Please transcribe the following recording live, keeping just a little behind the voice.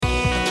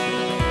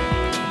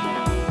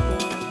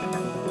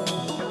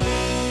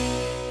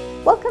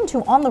Welcome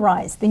to On the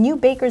Rise, the new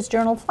Baker's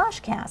Journal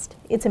Flashcast.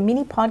 It's a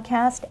mini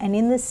podcast, and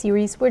in this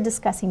series, we're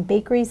discussing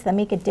bakeries that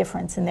make a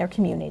difference in their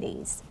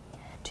communities.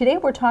 Today,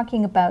 we're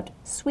talking about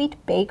Sweet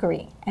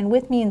Bakery, and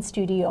with me in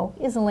studio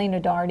is Elena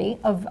Doherty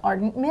of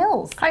Ardent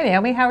Mills. Hi,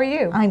 Naomi. How are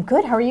you? I'm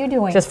good. How are you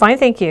doing? Just fine,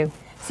 thank you.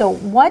 So,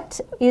 what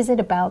is it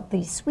about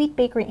the Sweet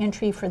Bakery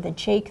entry for the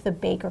Jake the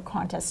Baker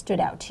contest stood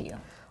out to you?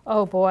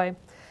 Oh boy,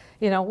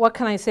 what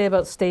can I say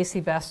about Stacy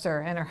Bester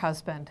and her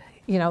husband?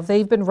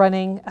 They've been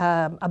running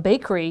a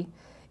bakery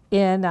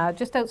in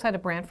just outside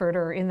of Brantford,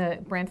 or in the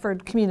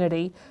Brantford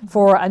community,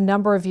 for a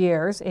number of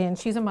years. And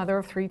she's a mother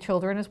of 3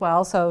 children as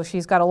well, so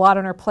she's got a lot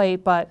on her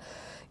plate. But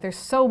there's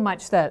so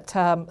much that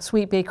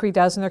Sweet Bakery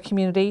does in their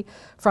community,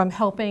 from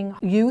helping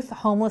youth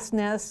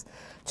homelessness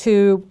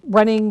to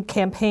running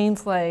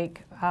campaigns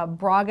like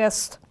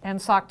Brogust and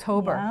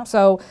Socktober. Yeah.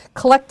 So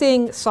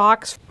collecting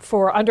socks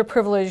for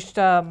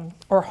underprivileged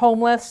or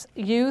homeless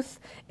youth,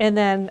 and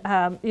then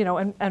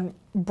and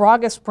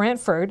Brogust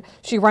Brantford,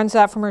 she runs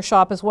that from her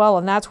shop as well,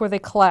 and that's where they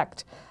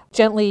collect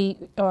gently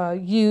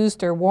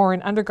used or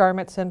worn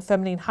undergarments and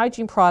feminine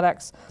hygiene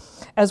products,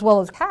 as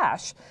well as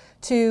cash,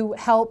 to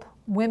help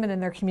women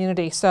in their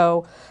community.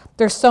 So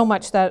there's so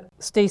much that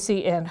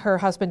Stacy and her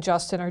husband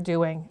Justin are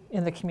doing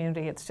in the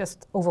community. It's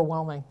just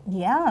overwhelming.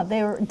 Yeah,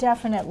 they're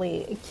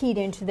definitely keyed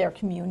into their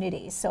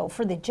community. So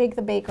for the Jake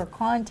the Baker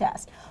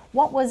contest,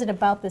 what was it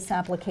about this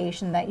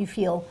application that you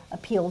feel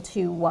appealed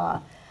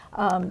to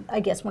I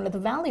guess one of the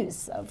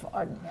values of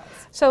Ardent Mills?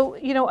 So,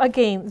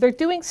 again, they're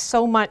doing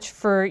so much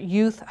for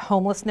youth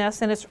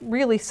homelessness, and it's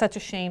really such a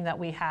shame that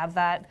we have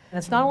that. And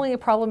it's not only a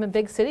problem in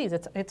big cities,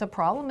 it's a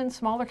problem in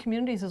smaller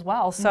communities as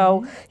well.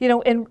 So,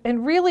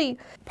 and really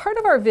part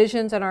of our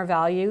visions and our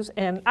values,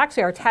 and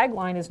actually our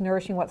tagline is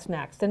nourishing what's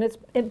next. And it's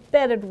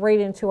embedded right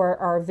into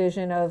our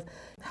vision of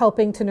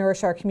helping to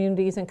nourish our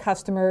communities and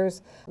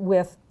customers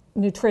with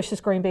nutritious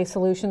grain-based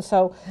solutions.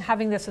 So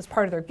having this as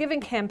part of their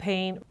giving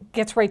campaign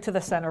gets right to the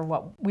center of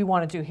what we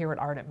want to do here at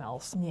Ardent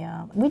Mills.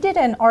 Yeah, we did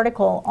an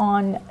article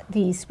on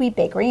the Sweet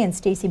Bakery and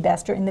Stacy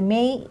Bester in the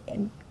May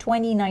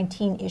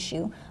 2019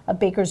 issue of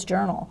Baker's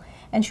Journal,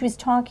 and she was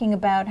talking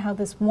about how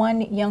this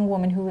one young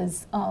woman who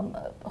was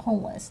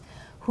homeless,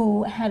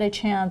 who had a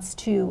chance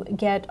to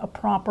get a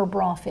proper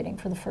bra fitting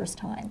for the first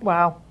time.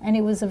 Wow. And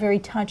it was a very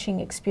touching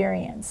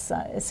experience.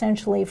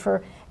 Essentially,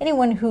 for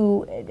anyone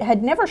who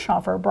had never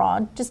shopped for a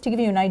bra, just to give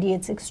you an idea,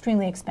 it's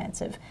extremely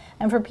expensive.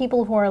 And for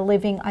people who are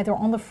living either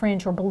on the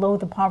fringe or below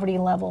the poverty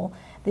level,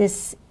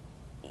 this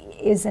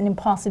is an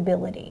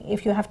impossibility.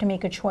 If you have to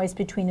make a choice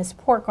between a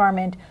support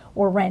garment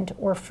or rent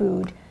or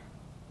food,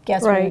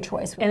 guess what your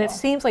choice would be. And it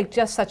seems like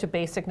just such a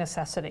basic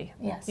necessity.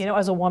 Yes.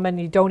 As a woman,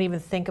 you don't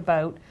even think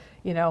about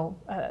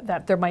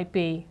that there might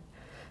be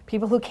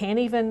people who can't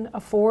even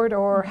afford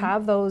or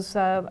have those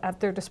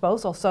at their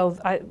disposal. So,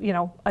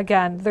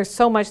 again, there's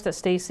so much that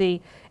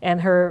Stacy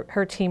and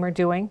her team are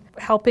doing,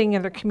 helping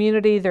in their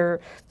community. They're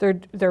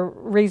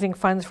raising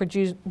funds for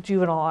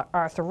juvenile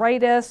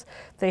arthritis.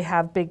 They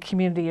have big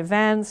community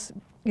events.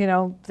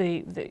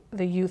 The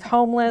youth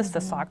homeless, the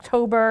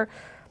Socktober,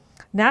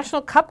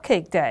 National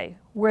Cupcake Day,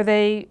 where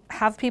they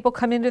have people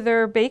come into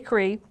their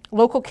bakery,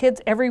 local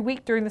kids, every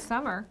week during the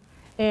summer,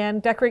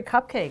 and decorate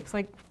cupcakes.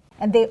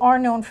 And they are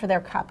known for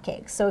their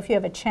cupcakes. So if you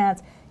have a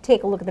chance,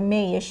 take a look at the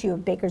May issue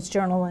of Baker's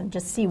Journal and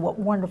just see what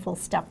wonderful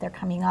stuff they're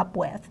coming up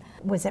with.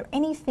 Was there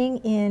anything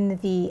in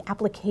the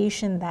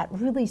application that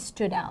really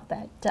stood out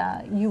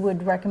that you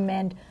would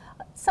recommend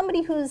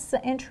somebody who's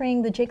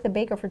entering the Jake the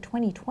Baker for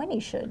 2020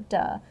 should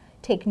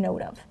take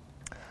note of?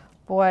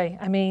 Boy,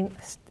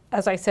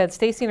 as I said,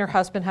 Stacy and her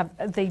husband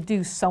they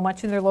do so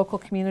much in their local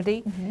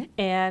community,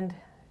 and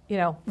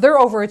they're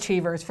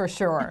overachievers for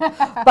sure.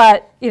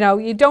 But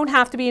you don't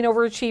have to be an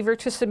overachiever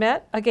to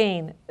submit.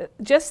 Again,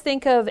 just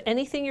think of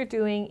anything you're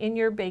doing in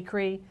your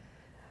bakery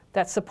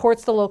that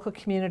supports the local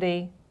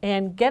community,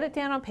 and get it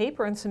down on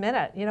paper and submit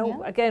it.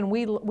 Again,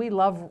 we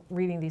love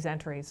reading these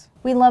entries.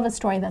 We love a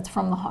story that's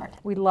from the heart.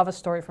 We love a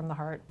story from the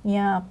heart.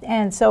 Yeah,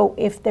 and so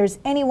if there's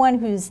anyone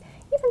who's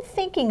even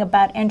thinking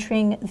about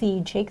entering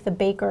the Jake the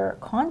Baker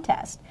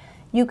contest,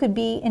 you could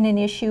be in an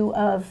issue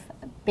of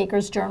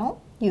Baker's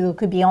Journal. You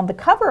could be on the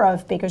cover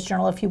of Baker's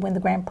Journal if you win the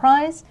grand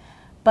prize,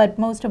 but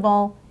most of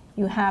all,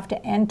 you have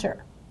to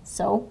enter.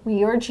 So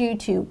we urge you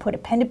to put a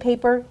pen to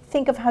paper,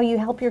 think of how you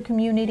help your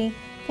community,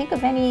 think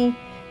of any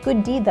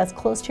good deed that's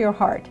close to your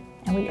heart,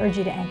 and we urge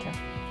you to enter.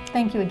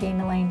 Thank you again,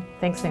 Elaine.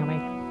 Thanks,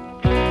 Naomi.